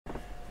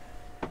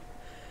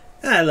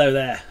Hello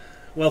there,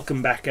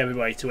 welcome back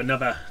everybody to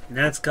another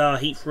NASCAR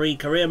Heat Free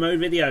Career Mode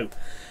video.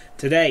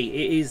 Today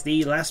it is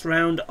the last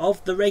round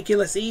of the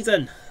regular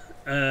season.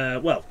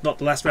 Well, not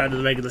the last round of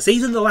the regular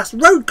season, the last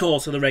road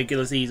course of the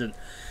regular season,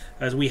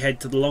 as we head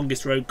to the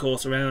longest road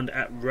course around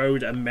at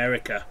Road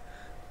America.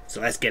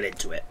 So let's get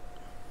into it.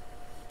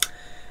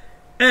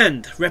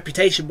 And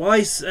reputation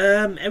wise,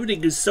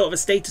 everything is sort of a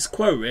status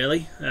quo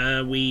really.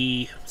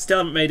 We still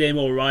haven't made any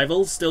more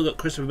rivals, still got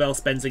Christopher Bell,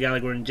 Spencer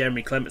Gallagher and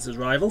Jeremy Clements as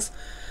rivals.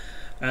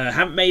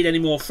 Haven't made any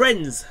more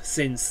friends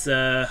since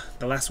the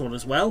last one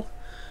as well.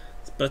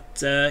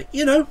 But,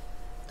 you know,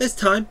 there's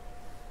time.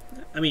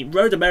 I mean,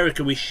 Road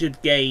America, we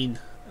should gain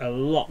a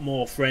lot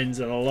more friends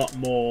and a lot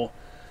more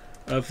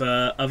of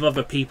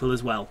other people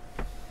as well.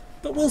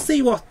 But we'll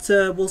see what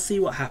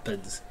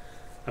happens.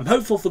 I'm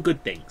hopeful for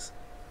good things.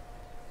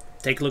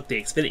 Take a look at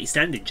the Xfinity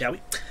standing, shall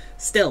we?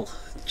 Still,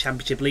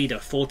 championship leader,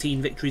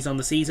 14 victories on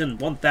the season,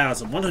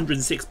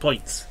 1,106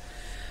 points.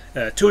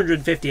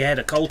 250 ahead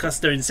of Cole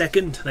Custer in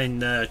second, then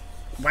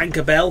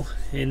Wanker Bell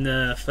in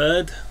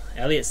third,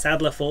 Elliott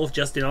Sadler fourth,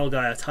 Justin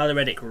Allgaier, Tyler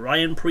Reddick,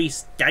 Ryan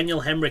Preece,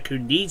 Daniel Hemrick, who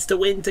needs to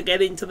win to get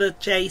into the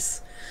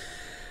chase,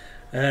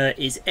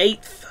 is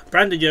eighth.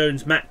 Brandon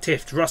Jones, Matt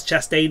Tifft, Ross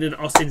Chastain and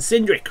Austin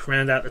Cindric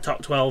round out the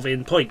top 12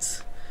 in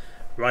points.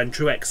 Ryan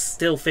Truex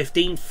still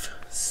 15th,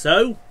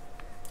 so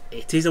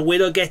it is a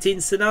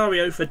win-or-get-in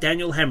scenario for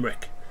Daniel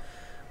Hemrick.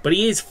 But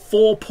he is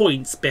 4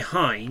 points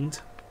behind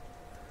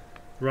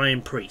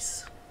Ryan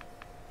Preece.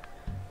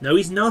 No,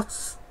 he's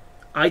not.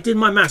 I did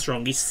my maths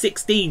wrong. He's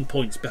 16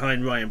 points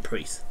behind Ryan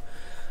Preece.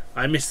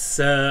 I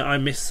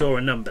missaw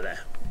a number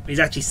there. He's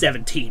actually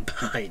 17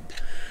 behind.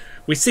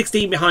 We're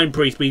 16 behind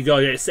Preece, but he's got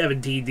to get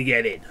 17 to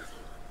get in.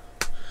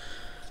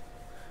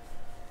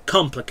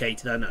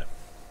 Complicated, I know.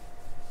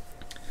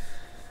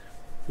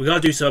 We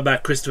got to do something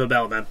about Christopher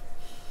Bell, man.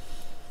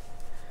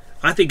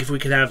 I think if we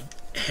could have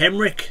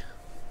Hemrick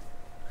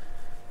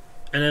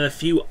and then a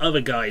few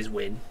other guys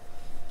win,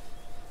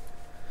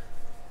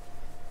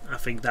 I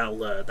think that'll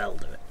do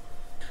it.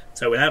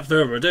 So without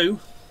further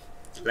ado,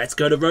 let's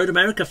go to Road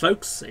America,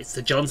 folks. It's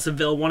the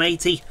Johnsonville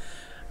 180,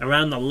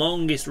 around the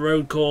longest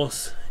road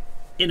course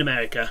in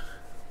America.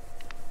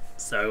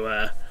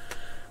 So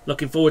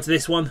looking forward to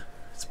this one.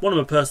 It's one of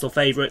my personal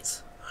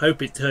favourites.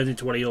 Hope it turns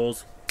into one of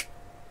yours.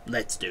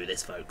 Let's do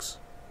this, folks.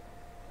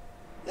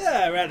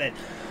 Yeah, right then.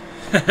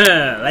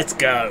 Let's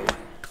go.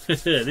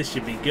 This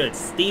should be good.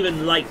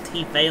 Stephen Light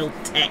T-Failed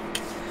Tech.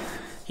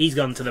 He's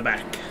gone to the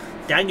back.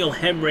 Daniel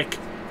Hemrick.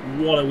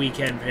 What a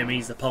weekend for him.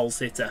 He's the pole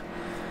sitter.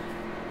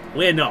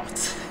 We're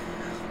not.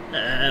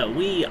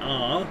 We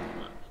are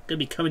going to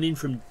be coming in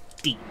from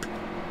deep.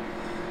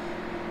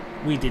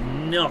 We did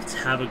not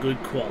have a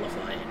good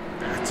qualifying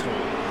at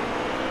all.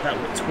 That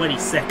was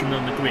 22nd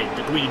on the grid.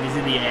 The green is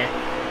in the air.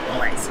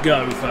 Let's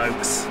go,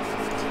 folks.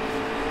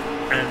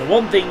 And the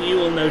one thing you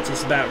will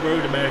notice about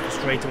Road America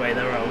straight away,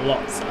 there are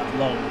lots of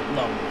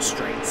long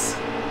straights.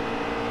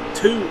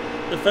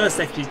 The first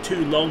section is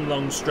two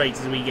long straights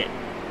as we get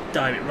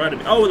dive it right up.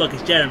 Oh look,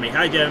 it's Jeremy.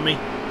 Hi Jeremy.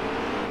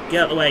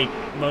 Get out of the way,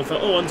 mofo.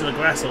 Oh, onto the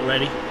grass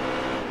already.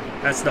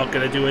 That's not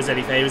going to do us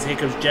any favours. Here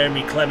comes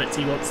Jeremy Clements.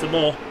 He wants some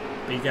more.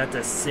 But he's got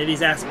to sit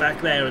his ass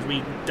back there as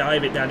we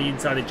dive it down the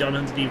inside of John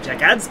Hunter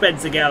Duvchak and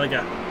Spencer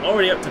Gallagher.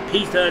 Already up to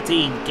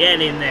P13.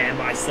 Get in there,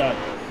 my son.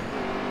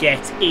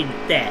 Get in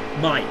there,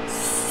 my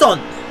son.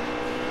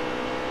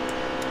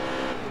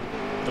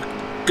 Look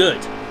good.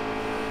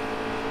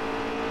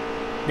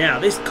 Now,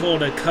 this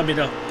corner coming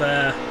up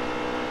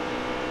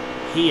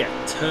here,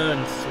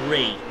 turn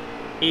 3.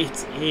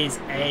 It is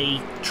a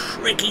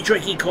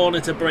tricky corner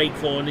to brake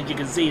for, and as you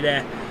can see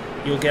there,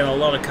 you'll get a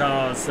lot of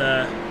cars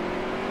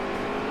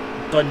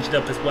bunged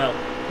up as well.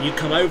 You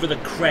come over the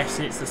crest,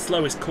 and it's the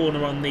slowest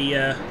corner on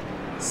the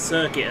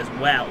circuit as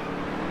well,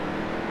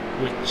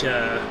 which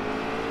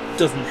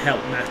doesn't help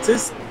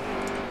matters.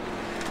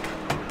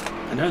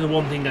 I know the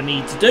one thing I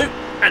need to do,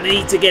 and I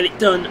need to get it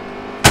done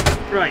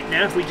right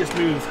now. If we just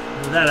move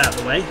that out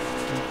of the way.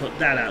 Put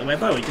that out of the way.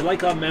 By the way, do you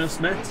like our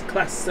mouse mat?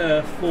 Class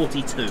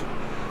 42.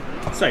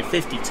 Sorry,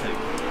 52.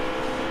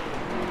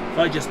 If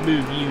I just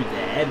move you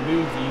there,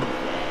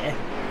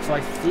 if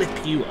I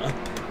flip you up,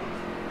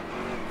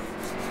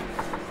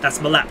 that's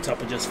my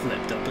laptop I just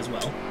flipped up as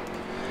well,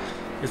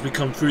 as we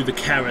come through the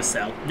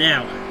carousel.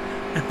 Now,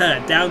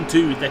 down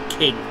to the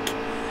kink.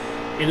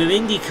 In an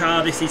Indy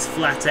car, this is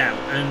flat out,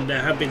 and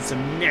there have been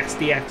some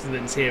nasty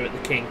accidents here at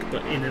the kink,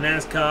 but in the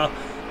NASCAR,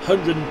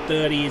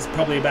 130 is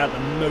probably about the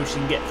most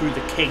you can get through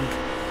the kink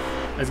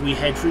as we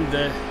head through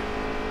the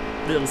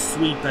little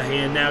sweeper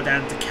here, now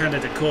down to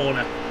Canada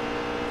corner.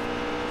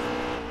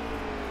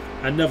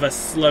 Another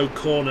slow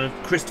corner.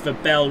 Christopher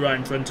Bell right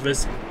in front of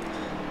us.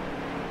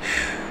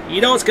 You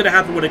know what's going to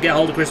happen when I get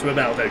hold of Christopher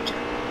Bell, don't you?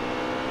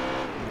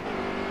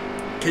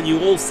 Can you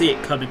all see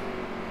it coming?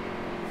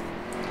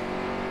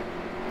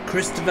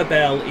 Christopher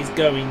Bell is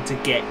going to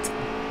get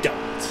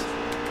dumped.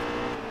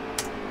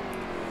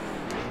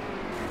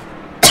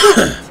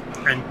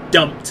 And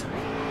dumped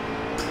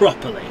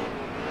properly.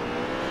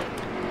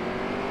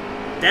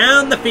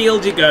 Down the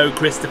field you go,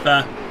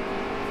 Christopher.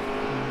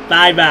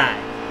 Bye-bye.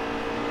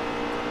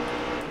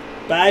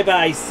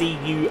 Bye-bye, see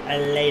you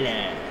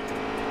later.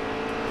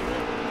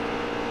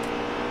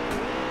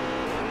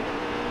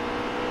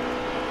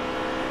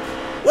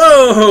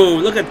 Whoa!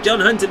 Look at John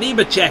Hunt and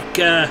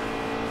Nebacek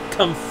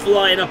come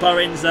flying up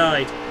our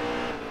inside.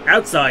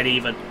 Outside,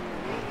 even.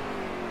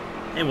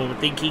 Anyone would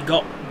think he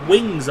got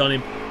wings on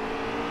him.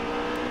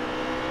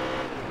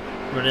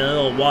 Running a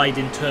little wide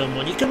in turn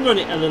 1. You can run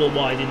it a little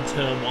wide in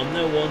turn 1.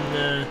 No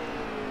one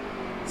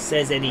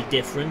says any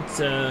different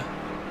to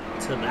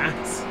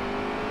that.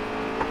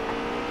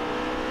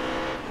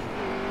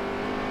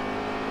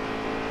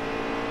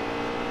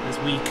 As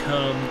we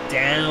come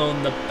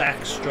down the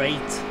back straight,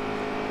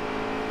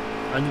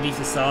 underneath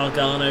the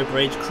Sargano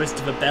Bridge,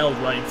 Christopher Bell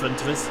right in front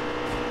of us.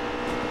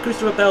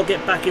 Christopher Bell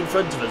get back in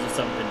front of us or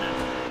something now?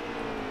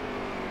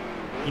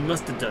 He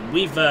must have done.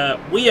 We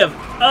have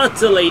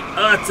utterly,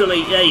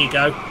 there you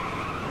go.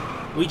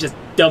 We just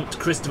dumped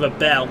Christopher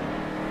Bell.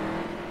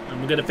 And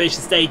we're going to finish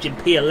the stage in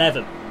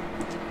P11.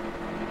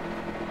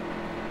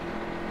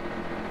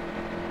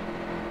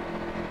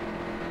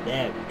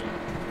 There we go.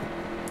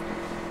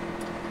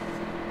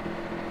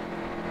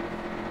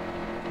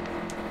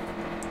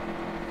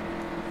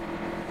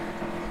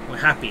 We're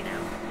happy now.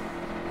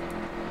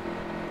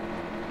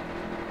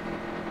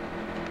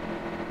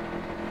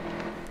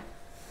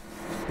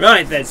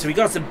 Right then, so we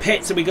got some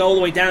pits and we go all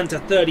the way down to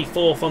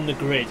 34th on the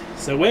grid.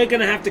 So we're going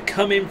to have to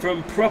come in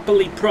from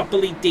properly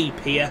deep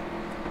here.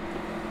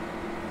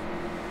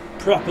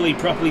 Properly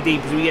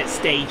deep as we get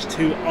stage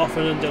 2 off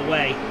and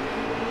underway.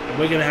 And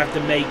we're going to have to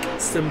make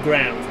some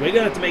grounds. We're going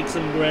to have to make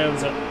some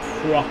grounds up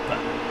proper.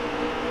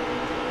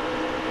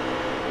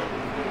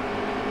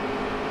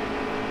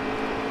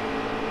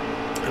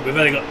 And we've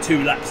only got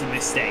 2 laps in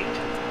this stage.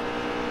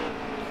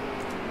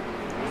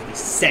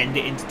 Send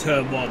it into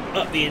turn 1,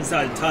 up the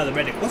inside of Tyler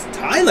Reddick. What's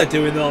Tyler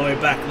doing all the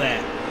way back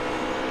there?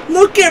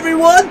 Look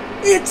everyone,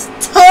 it's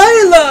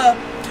Tyler!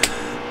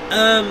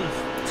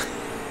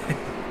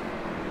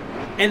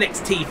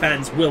 NXT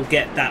fans will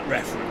get that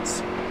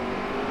reference.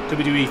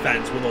 WWE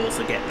fans will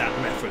also get that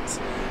reference.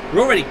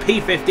 We're already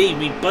P15,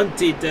 we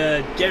bunted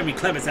Jeremy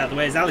Clements out of the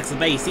way as Alex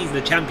LeBay sees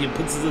the champion,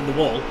 puts us on the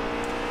wall.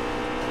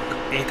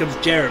 Here comes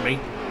Jeremy.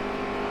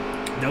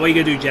 Now what are you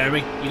going to do,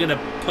 Jeremy? You're going to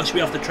push me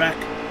off the track?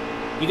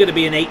 You're going to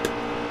be an ape?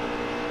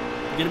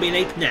 You're going to be an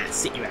ape? Nah,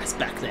 sit your ass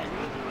back there.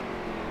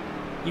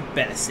 You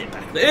better sit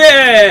back there.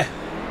 Yeah!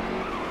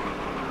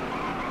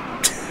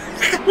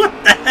 What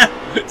the hell?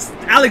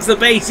 Alex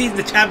LeBay sees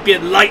the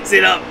champion, lights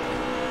it up.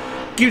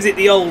 Gives it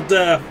the old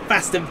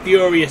Fast and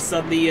Furious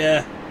on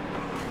the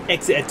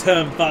exit of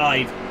turn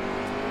 5.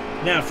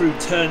 Now through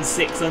turn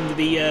 6 under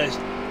the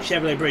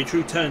Chevrolet Bridge.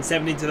 Through turn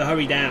 7 into the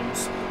Hurry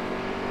Downs.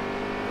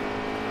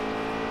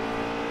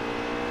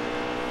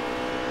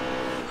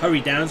 Hurry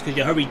Downs because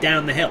you hurry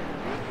down the hill.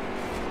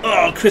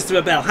 Oh,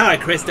 Christopher Bell. Hi,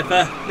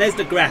 Christopher. There's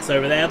the grass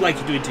over there. I'd like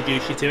you to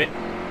introduce you to it.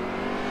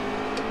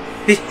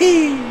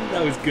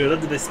 That was good.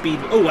 Under the speed.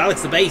 Oh,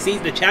 Alex LeBay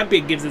sees the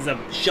champion, gives us a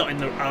shot in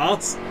the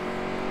arse.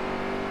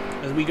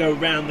 As we go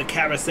round the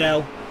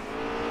carousel.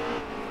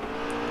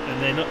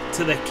 And then up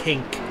to the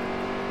kink.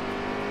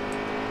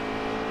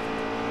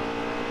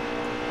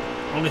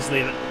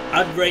 Honestly,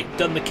 I've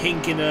done the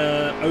kink in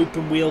an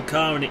open wheel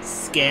car and it's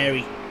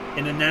scary.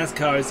 In a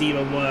NASCAR it's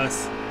even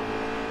worse.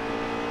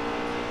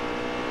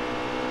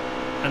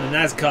 And the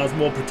NASCAR's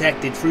more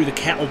protected through the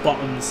kettle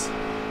bottoms.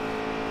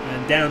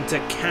 And down to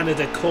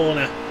Canada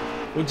Corner.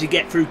 Once you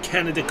get through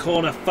Canada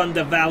Corner,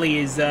 Thunder Valley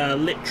is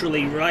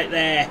literally right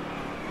there.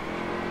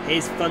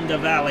 Here's Thunder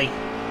Valley.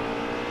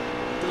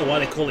 I don't know why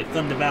they call it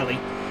Thunder Valley.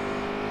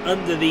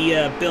 Under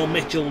the Bill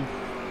Mitchell...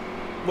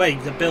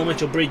 Wait, the Bill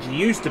Mitchell Bridge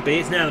used to be.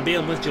 It's now the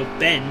Bill Mitchell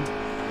Bend.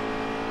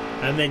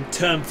 And then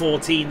turn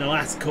 14, the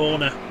last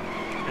corner.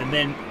 And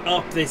then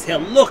up this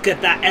hill. Look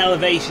at that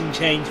elevation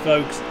change,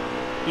 folks.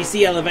 You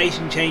see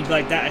elevation change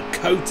like that at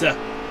Cota.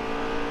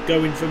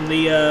 Going from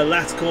the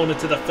last corner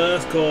to the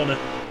first corner.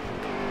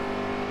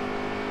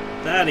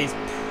 That is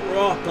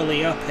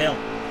properly uphill.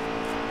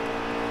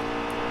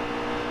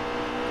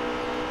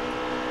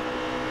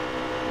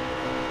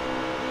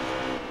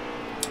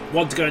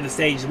 Want to go in the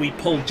stage, we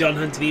pull John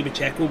Hunt and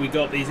Nebacek. Will we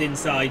go up these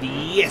inside?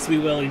 Yes, we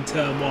will in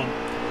turn 1.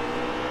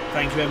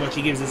 Thank you very much.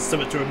 He gives us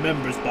something to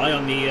remember us by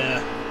on the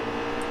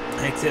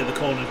exit of the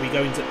corner as we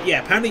go into...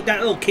 Yeah, apparently that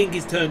little kink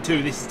is turn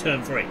 2. This is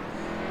turn 3.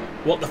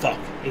 What the fuck?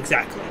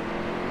 Exactly.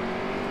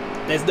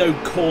 There's no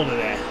corner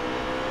there.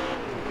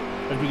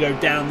 As we go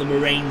down the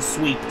moraine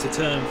sweep to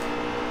turn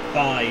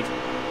 5.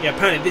 Yeah,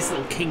 apparently this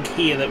little kink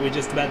here that we're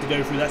just about to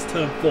go through, that's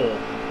turn 4.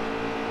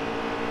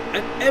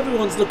 And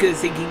everyone's looking at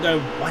this thinking,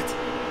 going, what?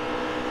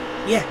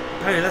 Yeah,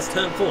 apparently that's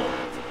turn 4.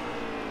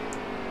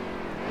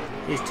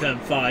 Here's turn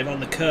 5 on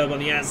the curb on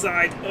the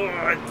outside.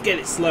 Oh, get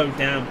it slowed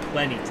down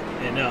plenty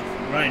enough.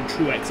 Ryan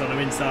Truex on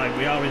our inside.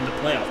 We are in the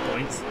playoff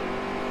points.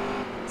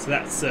 So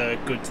that's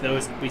good to know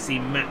as we see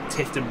Matt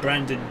Tift and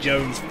Brandon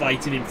Jones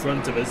fighting in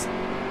front of us.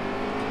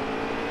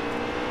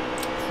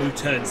 Through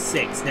turn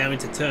 6, now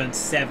into turn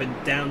 7,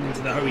 down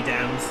into the Hurry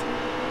Downs.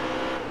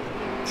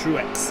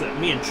 Truex.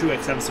 Me and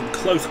Truex having some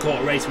close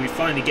quarter race. We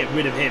finally get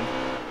rid of him.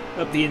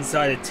 Up the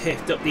inside of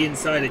Tift, up the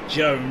inside of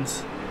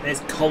Jones.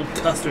 There's Cold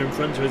Custer in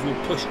front of us.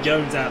 We'll push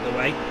Jones out of the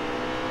way.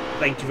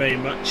 Thank you very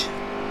much.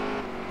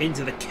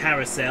 Into the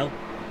carousel.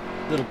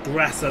 Little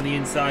grass on the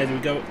inside. We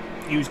go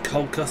use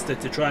Cold Custer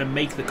to try and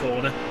make the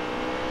corner.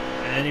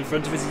 And in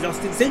front of us is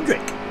Austin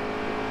Cindric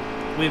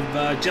with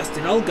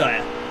Justin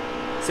Allgaier.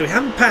 So we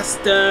haven't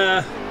passed...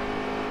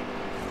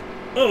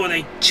 Oh,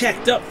 they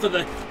checked up for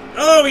the...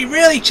 Oh, he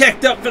really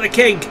checked up for the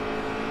king.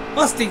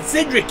 Austin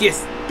Cindric, you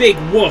big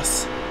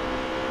wuss.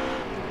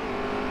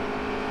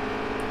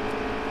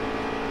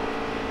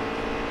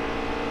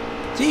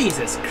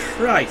 Jesus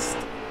Christ.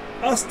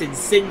 Austin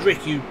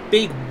Cindric, you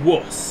big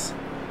wuss.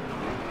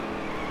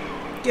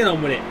 Get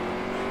on with it.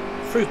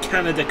 Through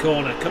Canada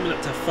Corner, coming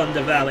up to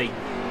Thunder Valley.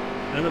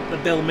 And up the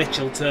Bill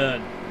Mitchell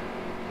turn.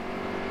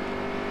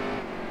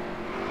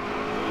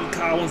 The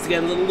car wants to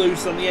get a little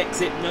loose on the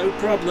exit, no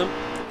problem.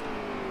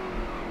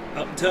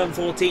 Up turn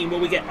 14,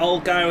 will we get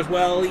Allgaier as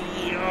well?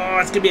 Oh,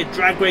 it's going to be a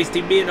drag race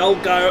team. Me and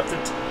Allgaier up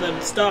to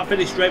the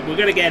start-finish straight. We're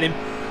going to get him.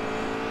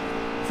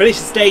 Finish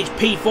the stage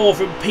P4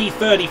 from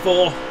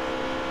P34.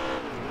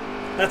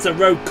 That's a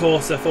road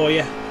courser for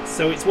you.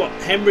 So it's what?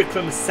 Hemrick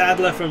from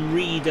Sadler from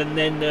Reed and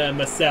then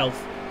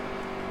myself.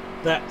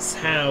 That's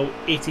how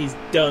it is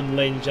done,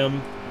 ladies and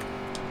gentlemen.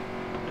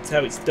 That's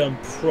how it's done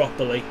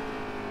properly.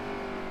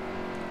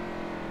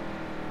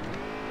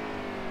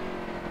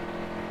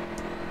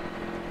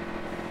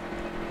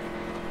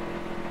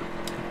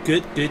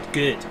 Good, good,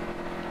 good.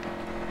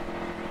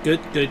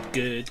 Good, good,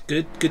 good.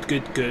 Good, good,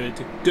 good, good.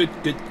 Good,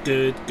 good,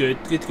 good, good,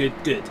 good, good,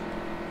 good.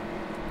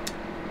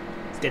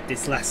 Let's get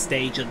this last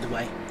stage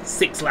underway.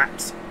 6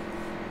 laps.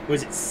 Or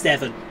is it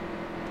 7?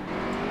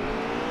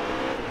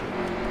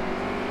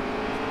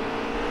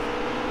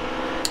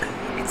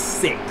 It's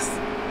 6. I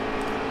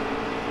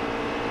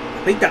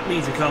think that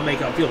means we can't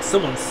make our fuel.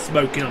 Someone's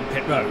smoking on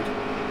pit road.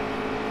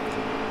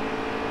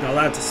 Not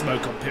allowed to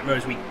smoke on pit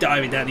roads. We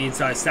diving down the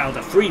inside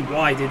Sadler, 3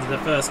 wide into the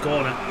first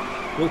corner.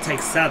 We'll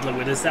take Sadler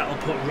with us. That'll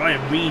put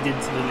Ryan Reed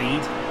into the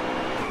lead.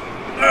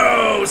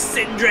 Oh,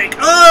 Cindric!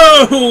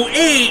 Oh,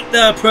 eat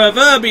the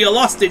proverbial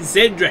Austin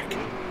Cindric!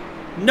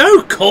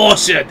 No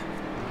caution!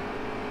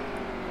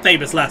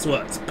 Famous last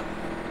words.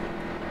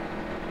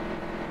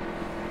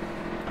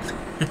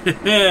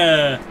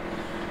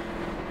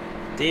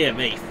 Dear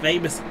me,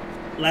 famous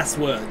last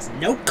words.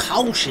 No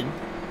caution.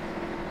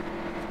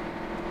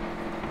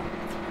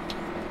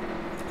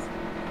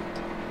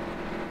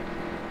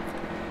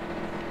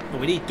 Well,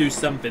 we need to do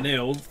something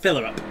here. We'll fill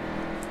her up.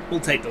 We'll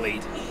take the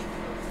lead.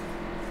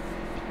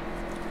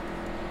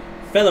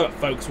 Fill her up,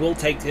 folks. We'll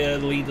take the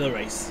lead of the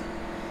race.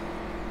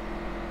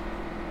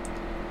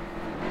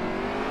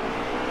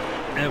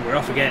 And we're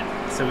off again.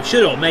 So we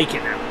should all make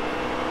it now.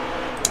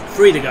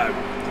 3 to go.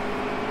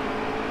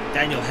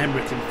 Daniel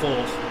Hemrick in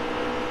 4th.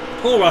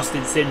 Poor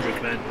Austin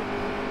Cindric, man.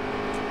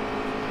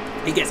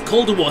 He gets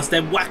called once,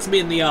 then whacks me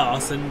in the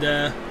arse and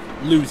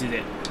loses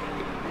it.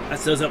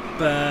 That's us up.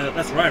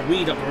 That's Ryan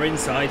Reed up our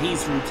inside.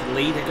 He's through to the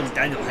lead. Here comes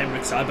Daniel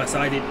Hemrick side by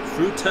side in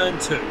through turn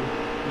 2.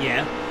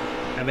 Yeah.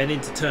 And then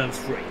into turn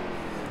 3.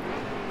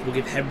 We'll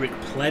give Hemrick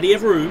plenty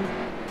of room.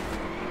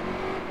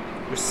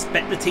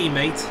 Respect the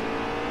teammate.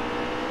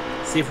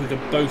 See if we can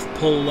both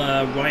pull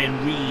Ryan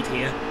Reed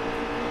here.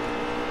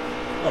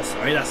 Oh,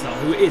 sorry, that's not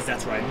who it is.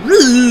 That's Ryan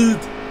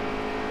Reed.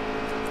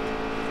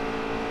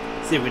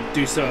 See if we can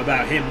do so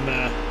about him.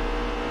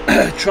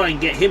 Try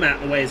and get him out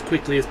of the way as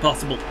quickly as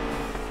possible.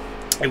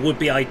 It would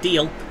be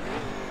ideal.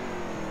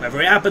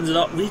 Whether it happens or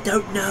not, we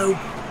don't know.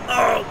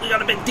 Oh, we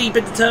got a bit deep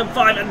into turn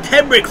 5 and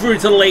Hemrick through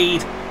to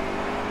lead.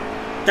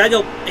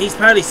 Daniel, he's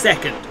apparently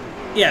 2nd.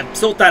 Yeah,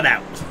 sort that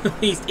out.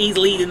 he's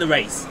leading the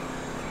race.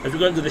 As we're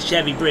going to the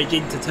Chevy Bridge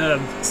into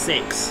turn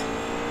 6.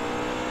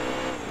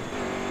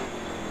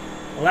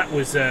 Well, that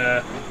was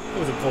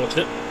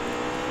unfortunate.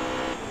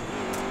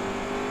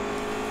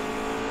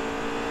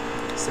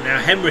 So now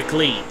Hemrick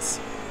leads.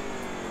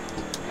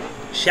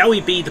 Shall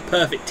we be the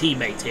perfect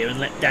teammate here and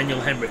let Daniel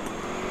Hemrick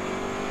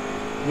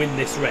win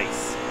this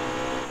race?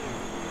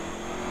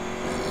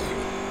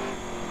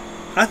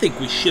 I think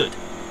we should,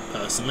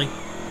 personally.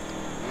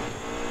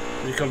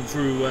 We come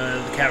through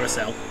the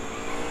carousel.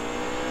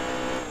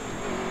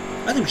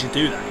 I think we should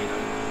do that, you know.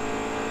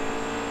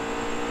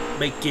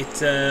 Make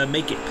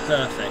it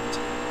perfect.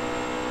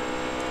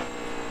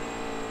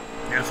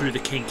 Now through the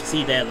kink.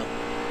 See there, look.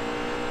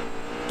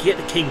 If you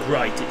get the kink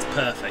right, it's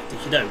perfect.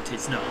 If you don't,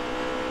 it's not.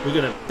 We're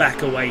going to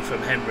back away from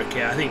Hemrick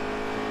here.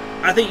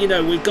 I think you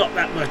know, we've got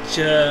that much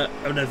of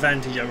an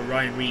advantage over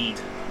Ryan Reed.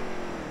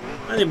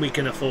 I think we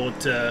can afford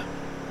to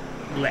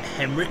let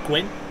Hemrick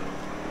win.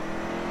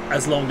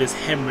 As long as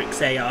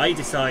Hemrick's AI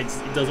decides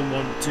it doesn't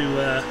want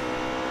to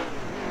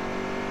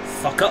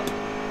fuck up.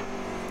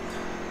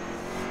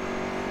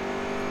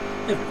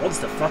 If it wants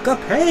to fuck up,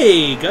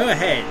 hey, go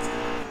ahead.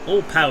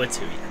 All power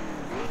to you.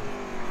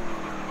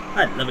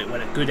 I love it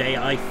when a good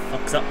AI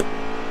fucks up.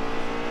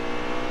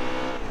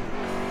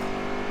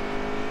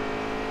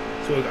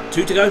 So we've got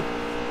 2 to go.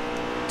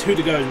 2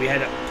 to go as we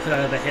head up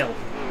the hill.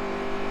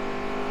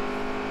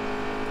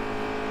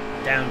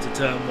 down to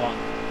turn 1.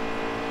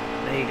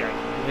 There you go.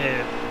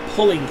 We're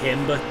pulling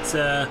him, but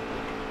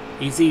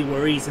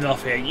we're easing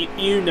off here.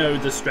 You know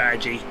the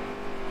strategy.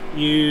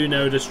 You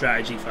know the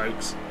strategy,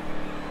 folks.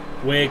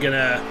 We're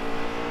gonna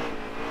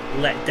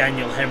let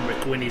Daniel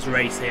Hemric win his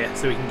race here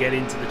so he can get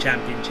into the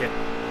championship.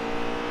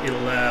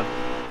 It'll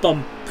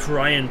bump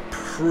Ryan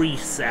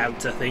Preece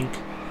out, I think,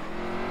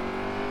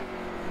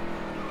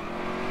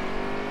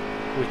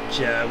 which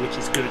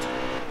is good,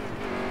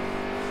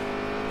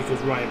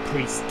 because Ryan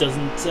Preece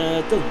doesn't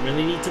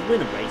really need to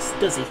win a race,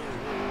 does he?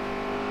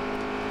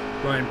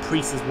 Ryan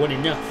Preece has won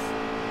enough.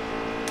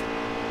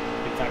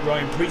 In fact,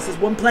 Ryan Preece has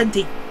won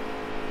plenty.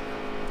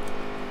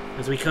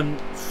 As we come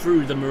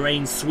through the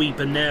Moraine Sweep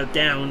and now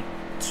down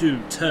to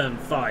turn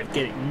 5,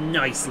 get it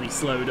nicely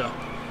slowed up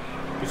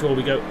before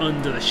we go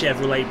under the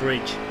Chevrolet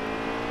bridge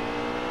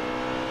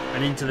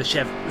and into the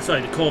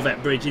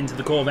Corvette bridge, into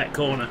the Corvette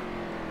corner.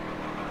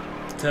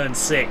 Turn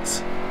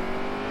 6, and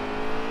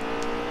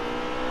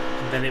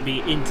then it'll be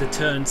into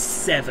turn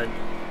 7.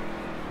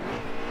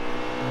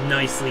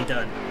 Nicely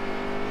done.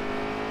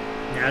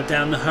 Now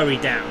down the hurry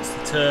downs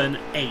to turn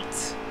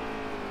 8.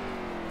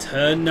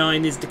 Turn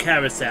 9 is the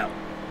carousel.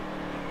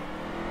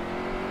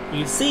 You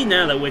can see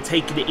now that we're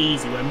taking it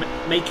easy.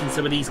 We're making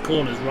some of these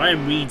corners.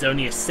 Ryan Reed's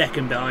only a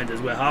second behind us.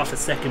 We're half a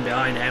second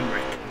behind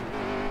Hemric.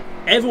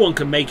 Everyone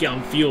can make it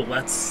on fuel.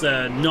 That's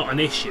not an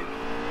issue.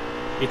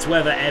 It's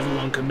whether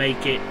everyone can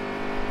make it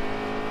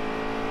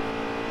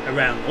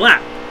around the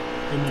lap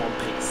in one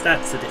piece.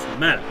 That's a different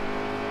matter.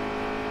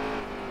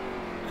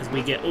 As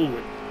we get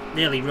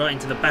nearly right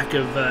into the back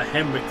of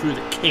Hemric through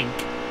the kink.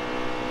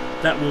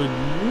 That would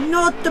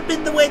not have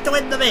been the way to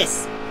end the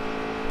race,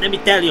 let me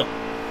tell you.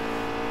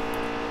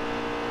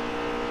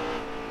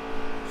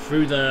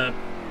 Through the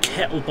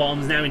kettle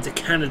bombs now into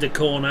Canada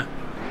Corner.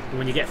 And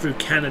when you get through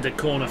Canada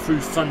Corner,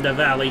 through Thunder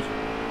Valley,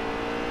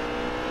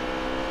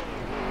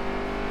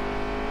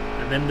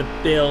 and then the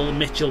Bill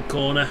Mitchell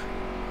Corner.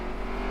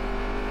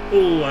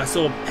 Oh, I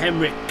saw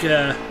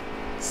Hemric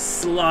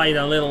slide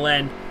a little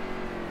then.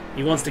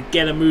 He wants to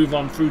get a move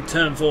on through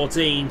turn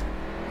 14.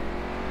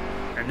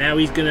 And now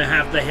he's going to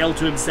have the hill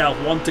to himself.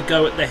 One to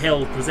go at the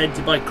hill,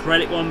 presented by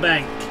Credit One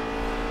Bank.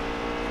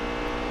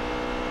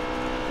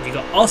 You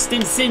got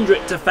Austin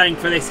Cindric to thank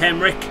for this,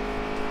 Hemric.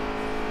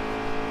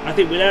 I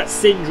think without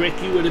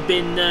Cindric, you would have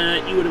been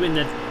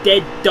a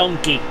dead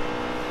donkey.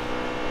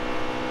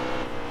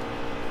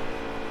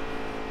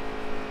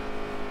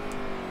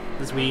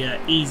 As we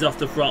ease off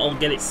the throttle,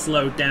 get it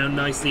slowed down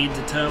nicely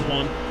into turn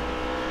 1.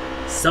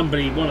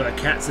 One of the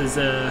cats has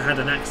had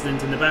an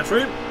accident in the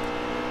bathroom.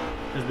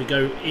 As we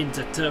go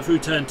into through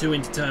turn 2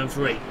 into turn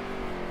 3. Look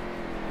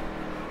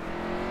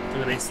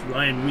at this,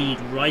 Ryan Reed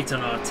right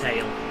on our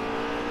tail.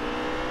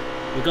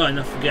 We've got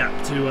enough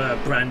gap to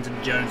Brandon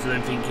Jones. I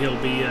don't think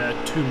he'll be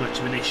too much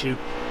of an issue.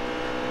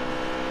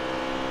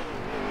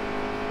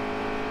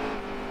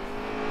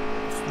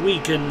 If we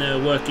can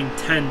work in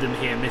tandem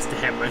here, Mr.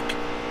 Hemric,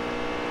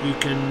 you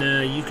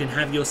can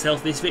have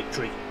yourself this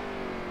victory.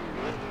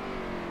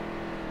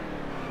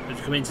 As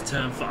we come into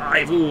turn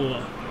 5, ooh,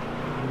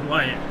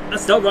 Ryan,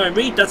 that's not Ryan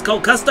Reed. That's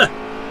Cole Custer.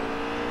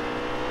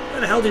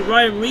 Where the hell did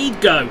Ryan Reed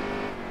go?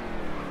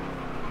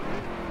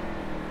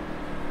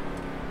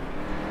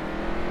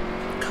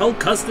 Cole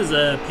Custer's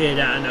appeared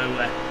out of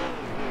nowhere.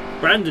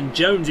 Brandon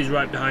Jones is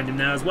right behind him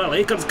now as well.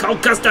 Here comes Cole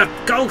Custer.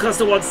 Cole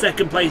Custer wants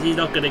second place. He's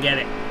not going to get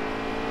it.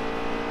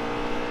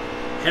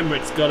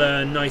 Hemric's got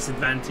a nice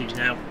advantage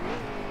now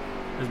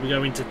as we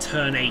go into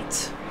turn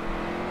 8.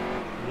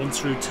 Once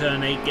through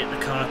turn 8, get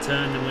the car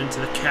turned and we're into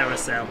the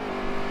carousel.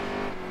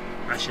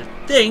 I should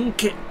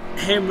think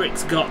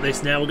Hemric's got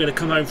this now. We're going to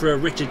come home for a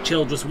Richard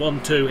Childress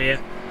 1-2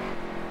 here.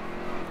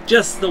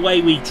 Just the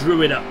way we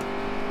drew it up.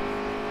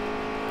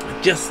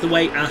 Just the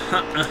way,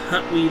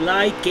 we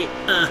like it,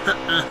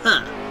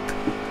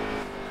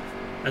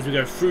 As we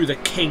go through the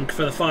kink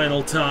for the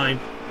final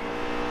time.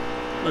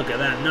 Look at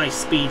that, nice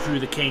speed through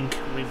the kink.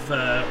 We've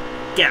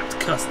gapped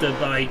Custer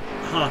by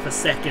half a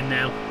second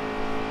now.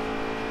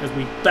 As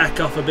we back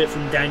off a bit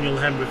from Daniel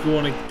Hemric. We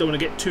don't want to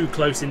get too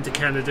close into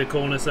Canada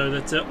Corner so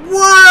that...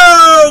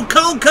 whoa!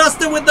 Cole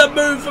Custer with the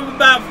move from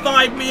about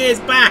 5 years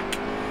back.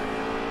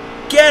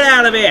 Get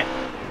out of here.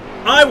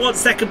 I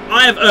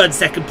have earned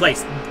second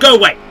place. Go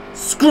away.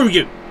 Screw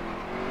you!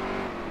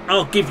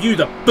 I'll give you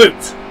the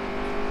boot!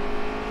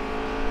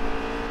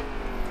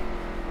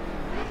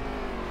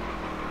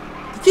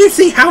 Did you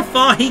see how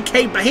far he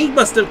came back? He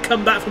must have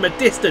come back from a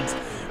distance,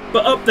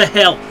 but up the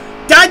hill.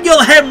 Daniel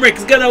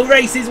Hemric's going to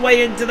race his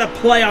way into the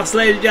playoffs,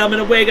 ladies and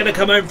gentlemen, and we're going to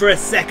come home for a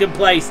second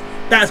place.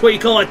 That's what you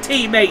call a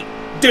teammate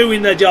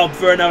doing the job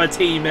for another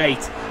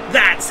teammate.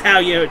 That's how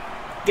you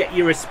get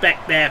your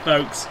respect there,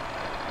 folks.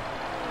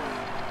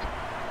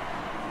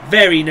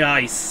 Very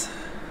nice.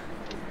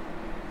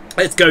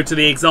 Let's go to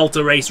the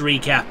Exalta race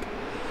recap,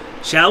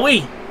 shall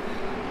we?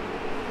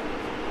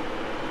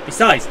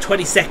 Besides,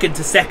 22nd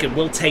to 2nd,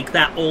 we'll take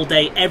that all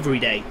day, every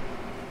day.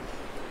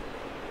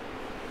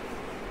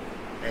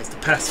 There's the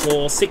pass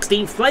for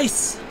 16th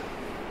place.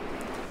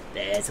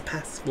 There's a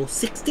pass for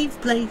 16th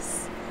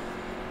place.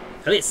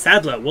 Elliot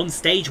Sadler won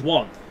stage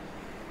 1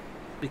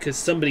 because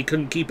somebody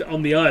couldn't keep it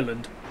on the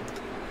island.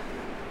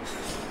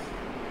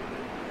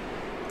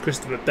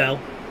 Christopher Bell.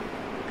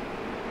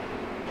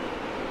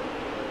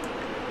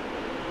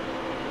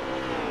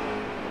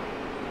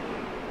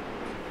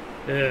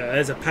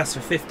 There's a pass for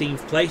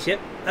 15th place. Yep,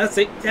 that's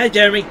it. Hey,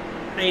 Jeremy.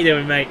 How you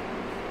doing, mate?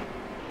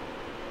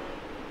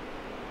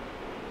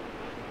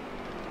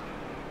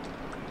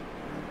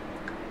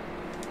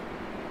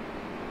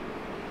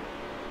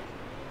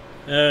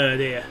 Oh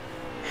dear.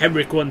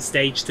 Hemrick won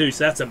stage 2,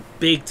 so that's a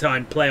big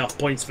time playoff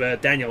points for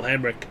Daniel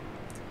Hemrick.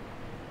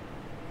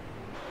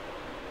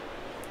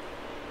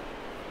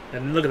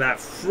 And look at that,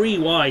 3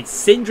 wide.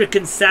 Cindric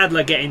and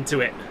Sadler get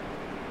into it.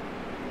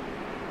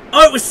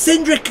 Oh, it was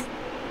Cindric!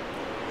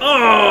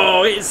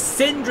 Oh, it's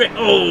Cindric!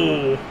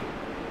 Oh!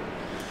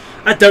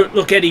 That don't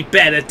look any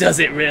better, does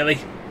it really?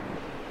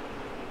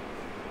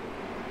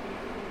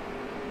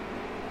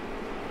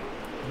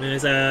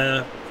 There's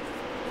a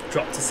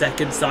drop to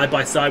second, side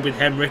by side with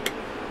Hemrick.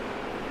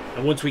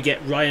 And once we get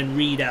Ryan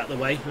Reed out of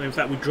the way, in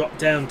fact we drop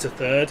down to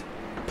third,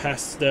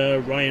 past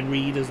Ryan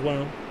Reed as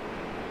well.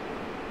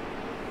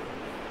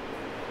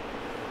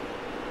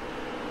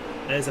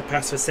 There's a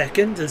pass for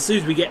second. As soon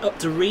as we get up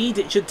to Reed,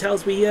 it should tell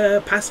us we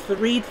pass for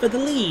Reed for the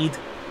lead.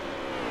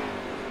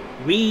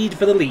 Reed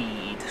for the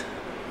lead.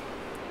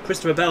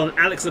 Christopher Bell and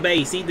Alex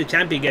LeBay see the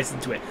champion gets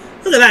into it.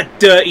 Look at that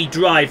dirty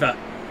driver.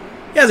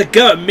 He has a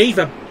go at me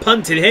for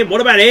punting him.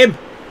 What about him?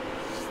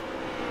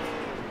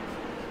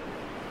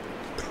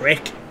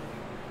 Prick.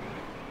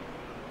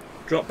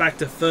 Drop back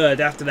to third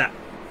after that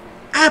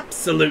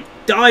absolute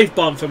dive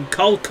bomb from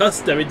Cole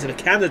Custer into the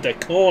Canada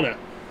corner.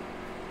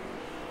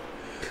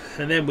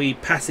 And then we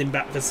pass him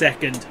back for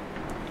second.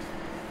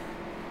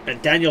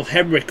 And Daniel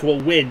Hemrick will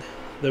win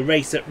the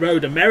race at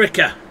Road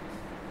America.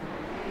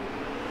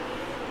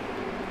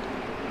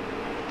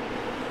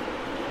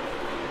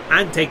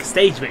 And take a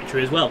stage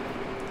victory as well.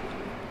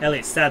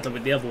 Elliot Sadler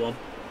with the other one.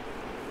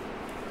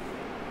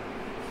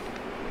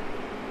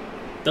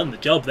 Done the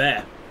job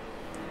there.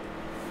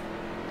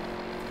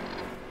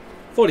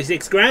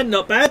 46 grand,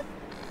 not bad.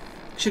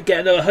 Should get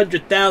another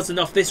 100,000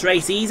 off this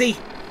race easy.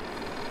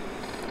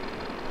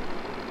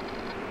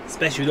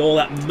 Especially with all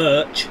that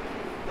merch.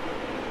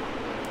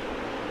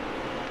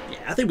 Yeah,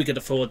 I think we could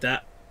afford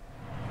that.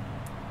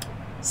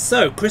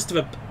 So,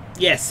 Christopher...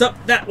 Yes,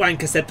 that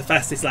wanker said the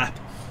fastest lap.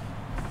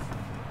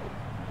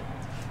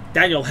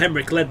 Daniel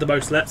Hemrick led the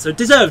most laps, so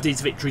deserved his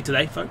victory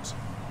today, folks.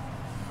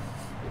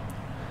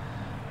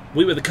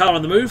 We were the car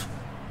on the move.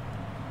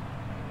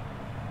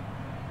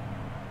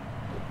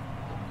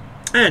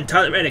 And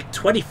Tyler Reddick,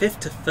 25th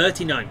to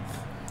 39th.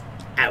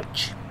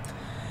 Ouch.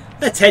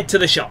 Let's head to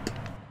the shop.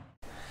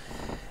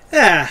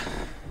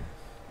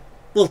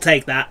 We'll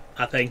take that,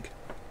 I think.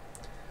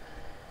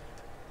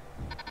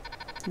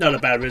 Not a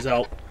bad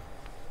result.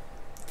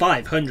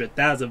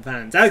 500,000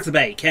 fans. Alex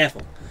Bay,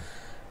 careful.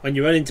 When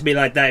you run into me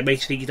like that, it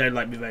makes you think you don't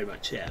like me very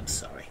much. Yeah, I'm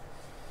sorry.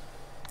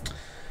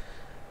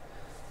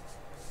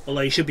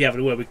 Although you should be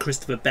having a word with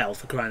Christopher Bell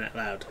for crying out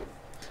loud.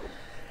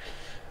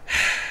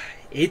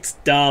 It's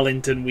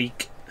Darlington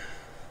week.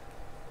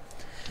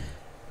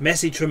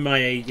 Message from my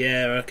age.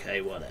 Yeah,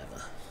 okay,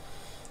 whatever.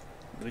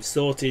 We've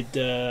sorted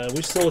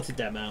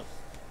them out.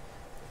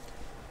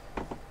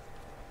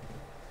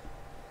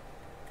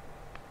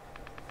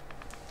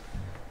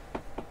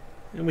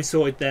 And we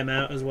sorted them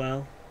out as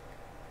well.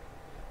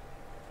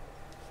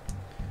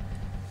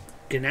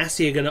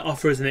 Ganassi are going to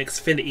offer us an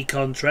Xfinity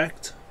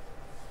contract.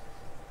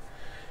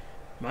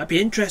 Might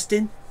be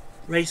interesting.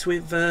 Race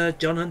with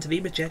John Hunter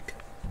Nemechek.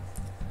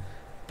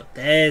 But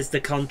there's the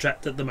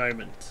contract at the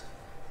moment.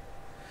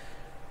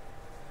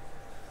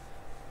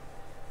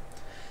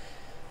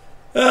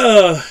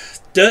 Oh,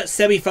 dirt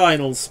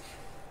semi-finals.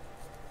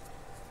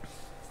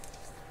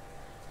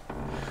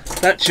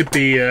 That should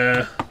be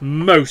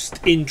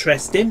most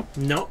interesting.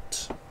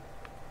 Not.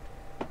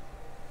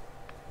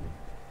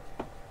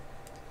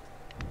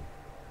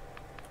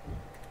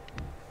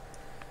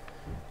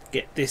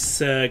 Get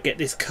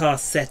this car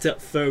set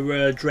up for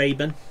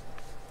Draben,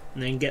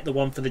 and then get the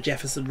one for the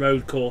Jefferson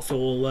Road course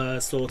all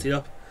sorted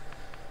up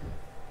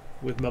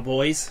with my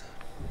boys.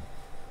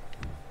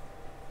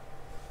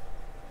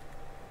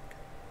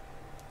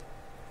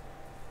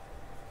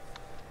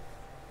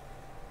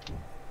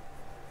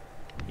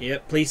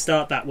 Yep, please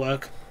start that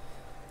work.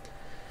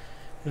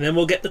 And then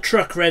we'll get the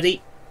truck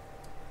ready.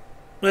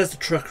 Where's the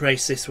truck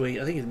race this week?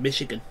 I think it's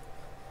Michigan.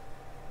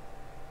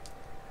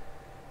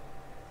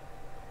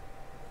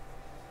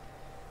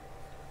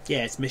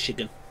 Yeah, it's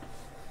Michigan.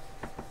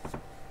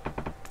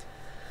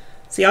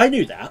 See, I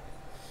knew that.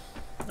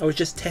 I was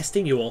just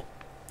testing you all.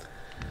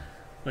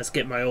 Let's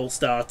get my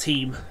all-star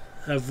team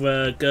of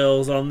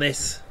girls on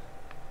this.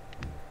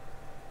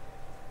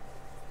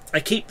 I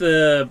keep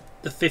the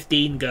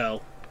 15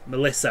 girl,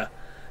 Melissa.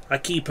 I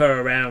keep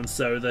her around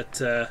so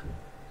that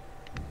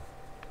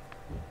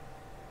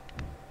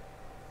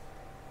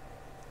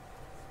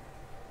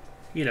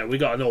you know, we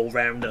got an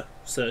all-rounder,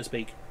 so to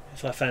speak.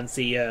 If I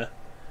fancy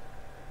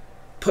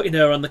putting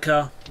her on the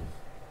car.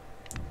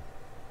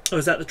 Oh,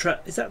 is that the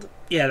track? Is that?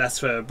 Yeah, that's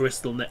for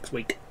Bristol next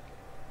week.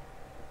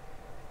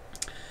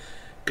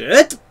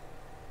 Good.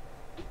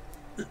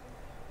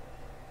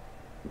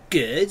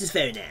 Good. It's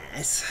very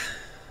nice.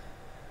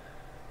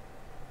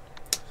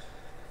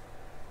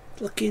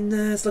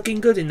 It's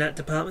looking good in that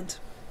department.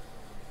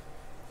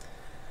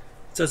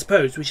 So I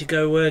suppose we should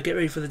go get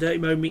ready for the Dirty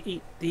Mo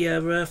meet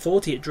the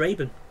 40 at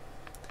Draben.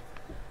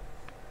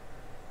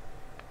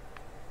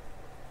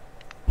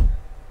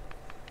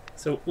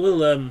 So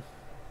we'll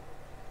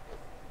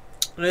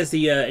there's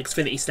the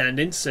Xfinity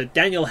standings. So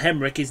Daniel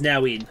Hemrick is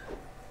now in.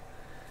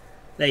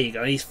 There you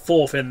go. He's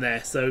 4th in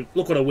there. So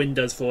look what a win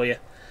does for you.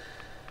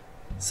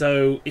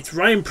 So it's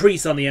Ryan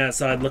Preece on the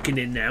outside looking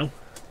in now.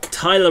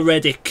 Tyler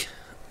Reddick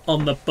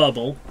on the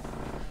bubble.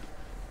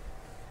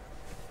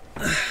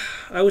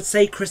 I would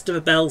say Christopher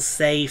Bell's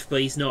safe,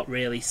 but he's not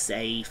really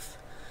safe.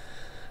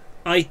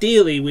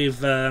 Ideally,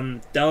 with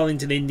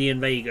Darlington, Indy, and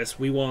Vegas,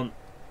 we want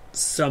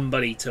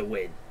somebody to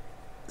win.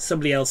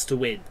 Somebody else to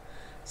win.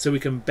 So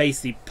we can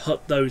basically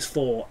put those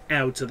 4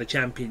 out of the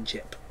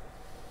championship.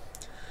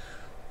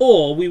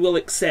 Or we will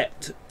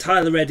accept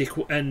Tyler Reddick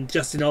and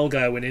Justin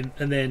Allgaier winning,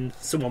 and then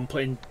someone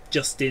putting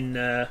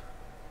Justin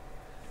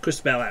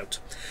Christopher Bell out.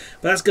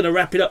 But that's going to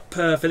wrap it up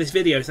for this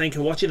video. Thank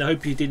you for watching. I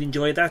hope you did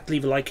enjoy that.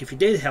 Leave a like if you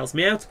did. It helps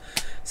me out.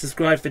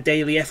 Subscribe for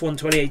daily F1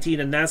 2018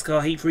 and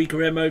NASCAR Heat Free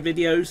Career Mode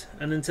videos.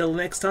 And until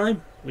next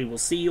time, we will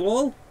see you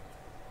all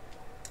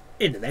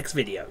in the next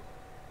video.